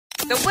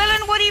The Will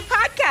and Woody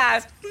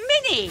Podcast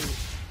Mini.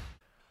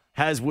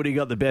 Has Woody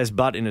got the best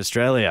butt in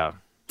Australia?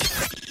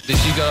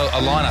 You've got a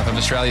lineup of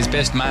Australia's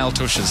best male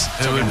tushes.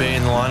 Who would be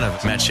in the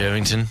lineup? Matt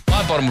Shervington.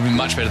 My bottom would be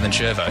much better than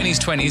Shervo. In his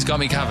 20s, got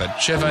me covered.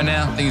 Shervo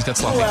now, I think he's got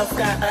sloppy. Who else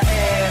got an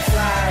ass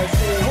like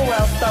you? Who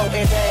else throw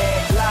his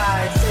ass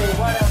like you?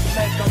 What else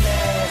make a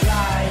man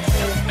like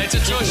you? It's a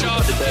tush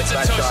off. It's a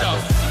tush off.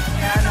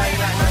 Yeah, I know you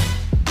like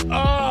my...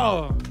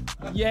 Oh,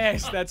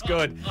 yes, that's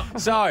good.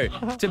 So,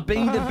 to be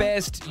the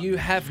best, you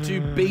have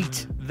to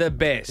beat the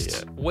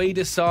best. Yeah. We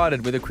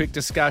decided with a quick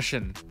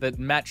discussion that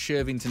Matt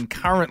Shervington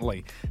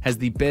currently has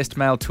the best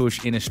male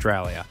tush in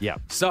Australia. Yeah.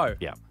 So,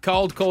 Yeah.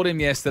 Cold called him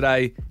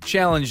yesterday,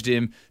 challenged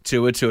him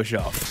to a tush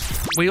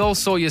off. We all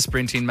saw you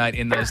sprinting, mate,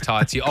 in those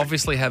tights. You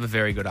obviously have a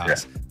very good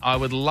ass. I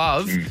would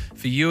love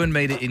for you and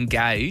me to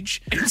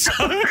engage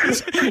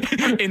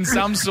in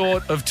some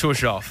sort of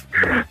tush off.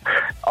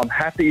 I'm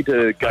happy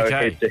to go Okay.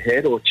 head to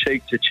head or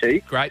cheek to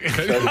cheek. Great.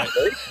 So to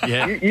speak.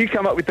 Yeah. You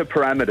come up with the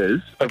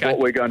parameters of Okay. what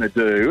we're going to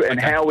do and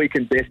Okay. how we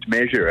can best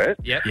measure it.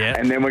 Yep. Yeah.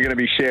 And then we're going to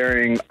be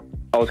sharing,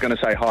 I was going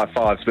to say high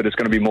fives, but it's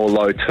going to be more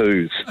low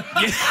twos.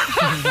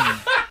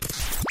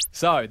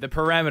 So, the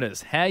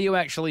parameters, how you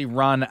actually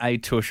run a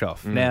tush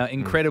off. Now,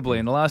 incredibly,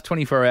 in the last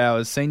 24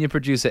 hours, senior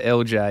producer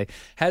LJ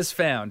has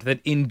found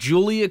that in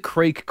Julia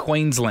Creek,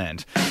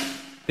 Queensland,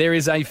 there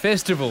is a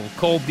festival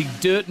called the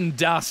Dirt and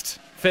Dust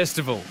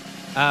Festival,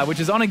 which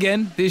is on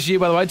again this year,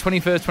 by the way,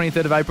 21st,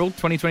 23rd of April,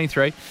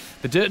 2023,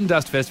 the Dirt and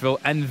Dust Festival,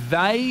 and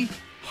they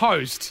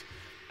host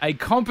a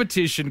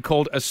competition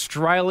called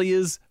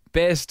Australia's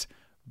Best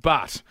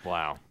Butt.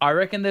 Wow. I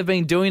reckon they've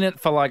been doing it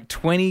for like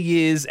 20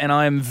 years, and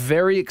I am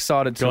very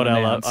excited to God,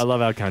 announce. I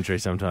love our country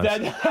sometimes.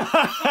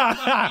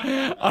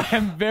 I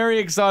am very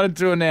excited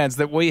to announce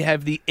that we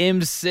have the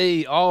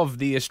MC of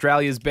the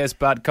Australia's Best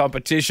Butt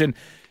competition,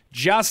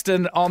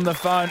 Justin, on the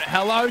phone.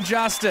 Hello,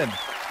 Justin.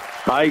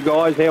 Hey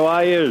guys, how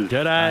are you?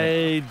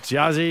 G'day,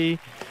 Juzzy.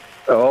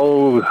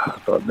 Oh,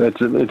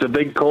 it's a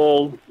big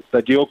call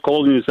that you're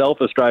calling yourself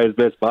Australia's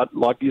best butt,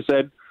 like you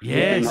said.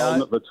 Yes. You've been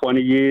holding it for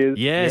 20 years.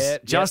 Yes, Yeah,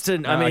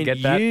 Justin, no, I I mean,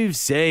 get that. you've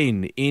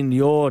seen in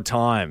your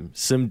time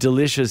some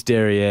delicious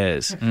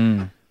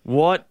derrieres.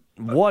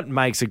 What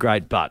makes a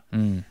great butt?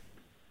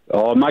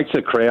 Oh, it makes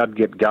the crowd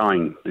get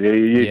going.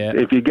 Yeah.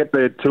 If you get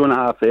the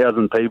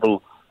 2,500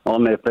 people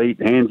on their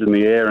feet, hands in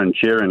the air and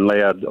cheering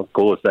loud, of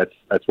course, that's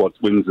what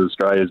wins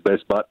Australia's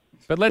best butt.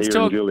 But let's here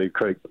talk. in Julia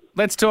Creek.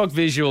 Let's talk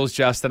visuals,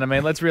 Justin. I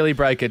mean, let's really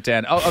break it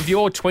down. Of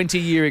your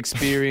 20-year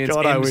experience,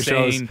 God, I wish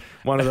I was emceeing,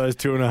 one of those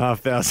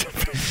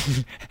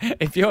 2,500.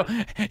 if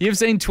you've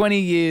seen 20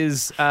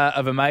 years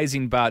of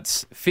amazing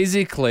butts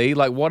physically,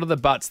 like what are the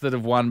butts that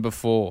have won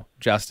before,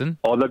 Justin?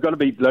 Oh, they've got to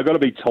be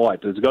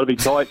tight. There's got to be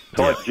tight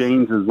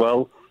jeans as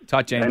well.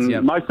 Tight jeans, And yeah.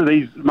 most of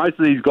these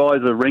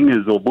guys are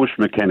ringers or bush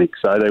mechanics,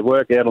 so they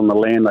work out on the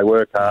land, they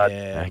work hard,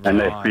 Yeah, and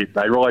they're right. fit.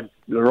 They ride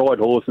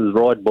horses,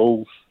 ride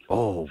bulls.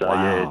 Oh, So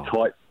wow. yeah,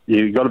 tight.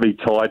 You've got to be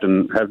tight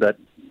and have that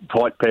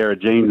tight pair of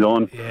jeans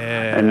on.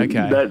 Yeah, and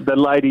okay. the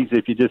ladies,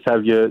 if you just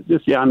have your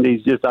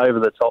undies just over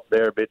the top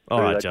there a bit.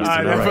 All right, that gives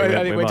Justin, you all the- right.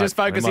 I think we we're just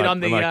might- focusing we on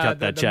might cut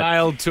that the chat.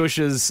 male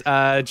tushes,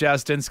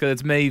 Justin, because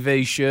it's me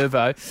v.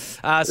 Shervo.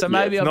 So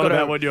maybe It's I've not got about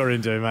to. what you're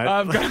into, mate.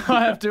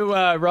 I have to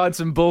ride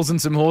some bulls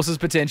and some horses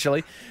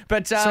potentially,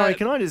 but Sorry,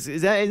 can I just...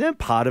 Is that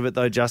part of it,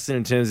 though, Justin,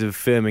 in terms of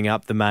firming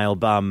up the male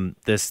bum,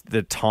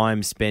 the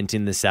time spent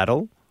in the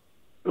saddle?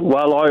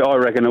 Well, I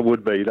reckon it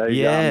would be.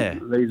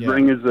 These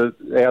ringers are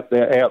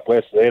out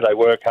west there. They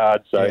work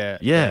hard, so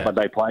Yeah. but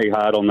they play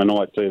hard on the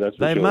night too. That's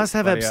for They sure. must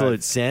have Bloody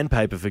absolute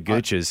sandpaper for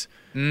gooches.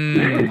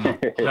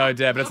 no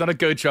doubt, but it's not a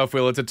gooch off,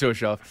 Will. It's a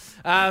tush off.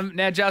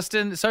 Now,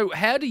 Justin, so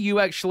how do you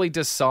actually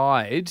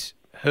decide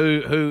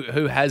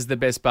who has the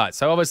best butt?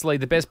 So obviously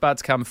the best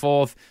butts come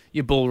forth.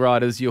 Your bull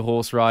riders, your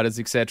horse riders,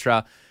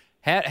 etc.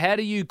 How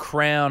do you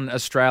crown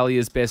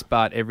Australia's best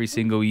butt every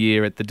single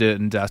year at the Dirt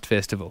and Dust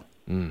Festival?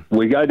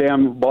 We go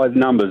down by the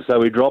numbers, so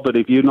we drop it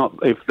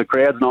if the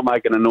crowd's not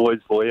making a noise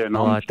for you, and I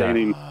I'm like that.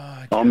 standing,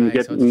 so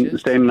it's just-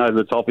 standing over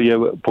the top of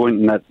you,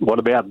 pointing at what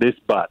about this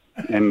butt,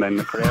 and then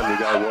the crowd will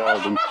go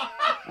wild,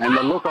 and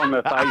the look on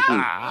their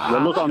faces, the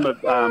look on the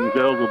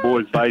girls or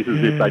boys'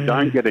 faces if they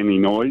don't get any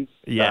noise,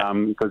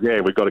 because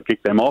we've got to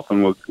kick them off,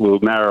 and we'll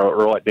narrow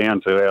it right down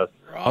to our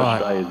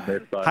Australia's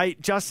best butt. Hey,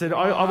 Justin,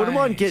 I wouldn't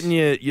mind getting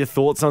your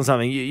thoughts on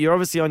something. You're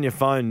obviously on your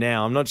phone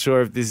now. I'm not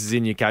sure if this is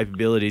in your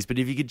capabilities, but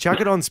if you could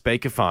chuck it on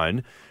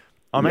speakerphone,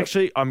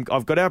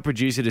 I've got our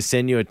producer to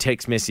send you a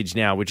text message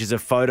now, which is a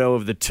photo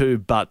of the two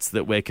butts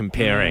that we're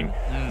comparing.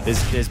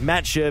 There's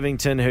Matt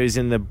Shervington, who's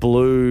in the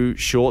blue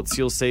shorts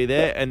you'll see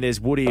there, and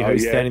there's Woody,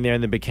 who's standing there in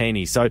the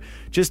bikini. So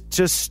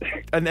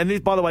and this,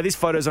 by the way, this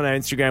photo's on our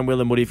Instagram, Will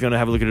and Woody, if you want to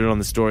have a look at it on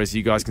the story so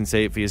you guys can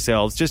see it for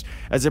yourselves. Just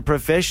as a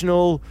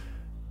professional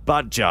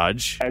butt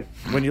judge,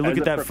 when you look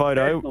at that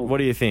photo, what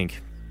do you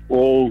think?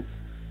 Well,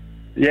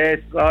 yes,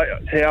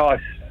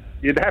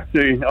 you'd have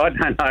to. I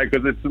don't know,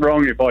 because it's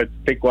wrong if I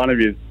pick one of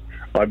you,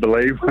 I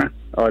believe.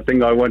 I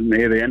think I wouldn't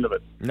hear the end of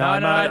it. No.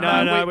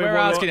 We're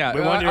asking you.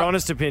 We want your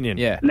honest opinion.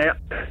 Yeah. Now,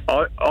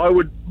 I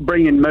would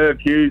bring in Merv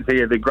Hughes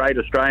here, the great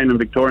Australian and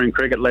Victorian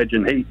cricket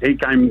legend. He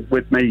came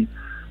with me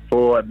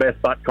for a best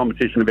butt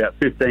competition about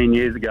 15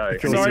 years ago.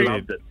 And he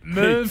loved it.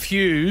 Merv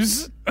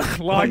Hughes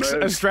likes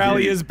Merv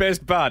Australia's Hughes.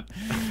 best butt.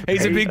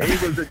 He's a big...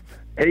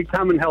 He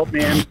come and helped me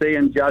MC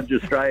and judge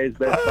Australia's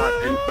best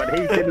butt, but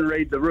he didn't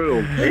read the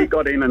rules. He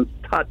got in and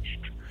touched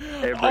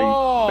every best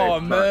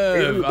butt.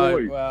 Merv. Even the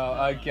boys.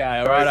 Well, okay.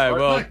 All right.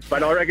 Well,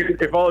 But I reckon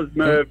if I was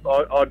Merv,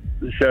 I'd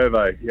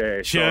Shervo. Yeah.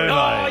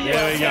 Shervo.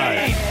 There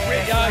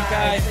we go.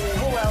 Okay.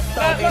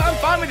 I'm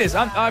fine with this.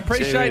 I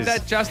appreciate Cheers.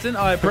 that, Justin.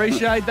 I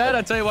appreciate that.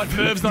 I tell you what,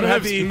 Merv's not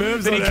happy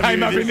Merv's that he not happy came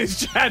with up in this.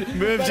 this chat.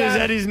 Merv just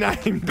had his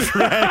name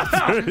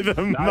dragged through the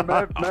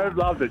No, Merv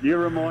loved it. You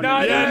reminded No,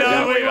 me.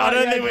 I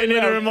don't think we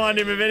need to remind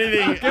him of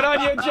anything. Good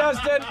on you,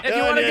 Justin. If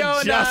you want to go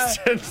and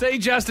Justin. see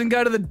Justin,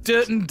 go to the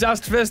Dirt and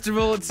Dust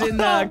Festival. It's in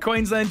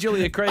Queensland,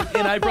 Julia Creek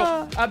in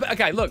April.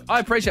 Okay, look, I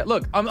appreciate.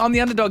 Look, I'm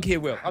the underdog here,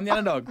 Will. I'm the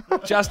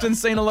underdog.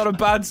 Justin's seen a lot of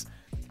buds.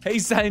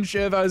 He's saying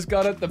Shervo's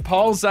got it. The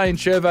poll's saying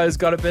Shervo's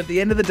got it. But at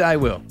the end of the day,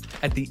 Will,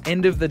 at the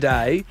end of the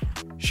day,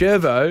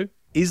 Shervo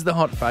is the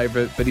hot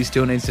favourite, but he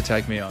still needs to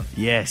take me on.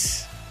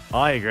 Yes,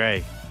 I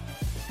agree.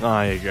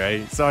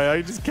 Sorry,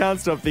 I just can't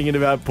stop thinking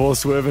about poor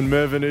Swervin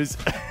Mervin who's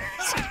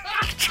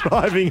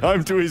driving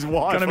home to his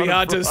wife. Going to be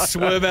hard to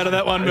swerve out of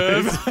that one,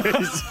 Merv.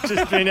 He's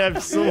just been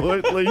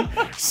absolutely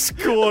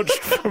scorched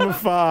from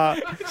afar.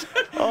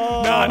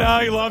 Oh, No,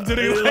 he loved it.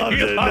 He loved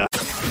it. No.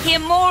 Hear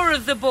more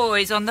of the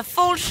boys on the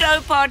Full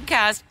Show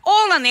podcast,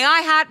 all on the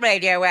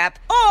iHeartRadio app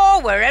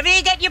or wherever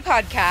you get your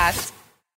podcasts.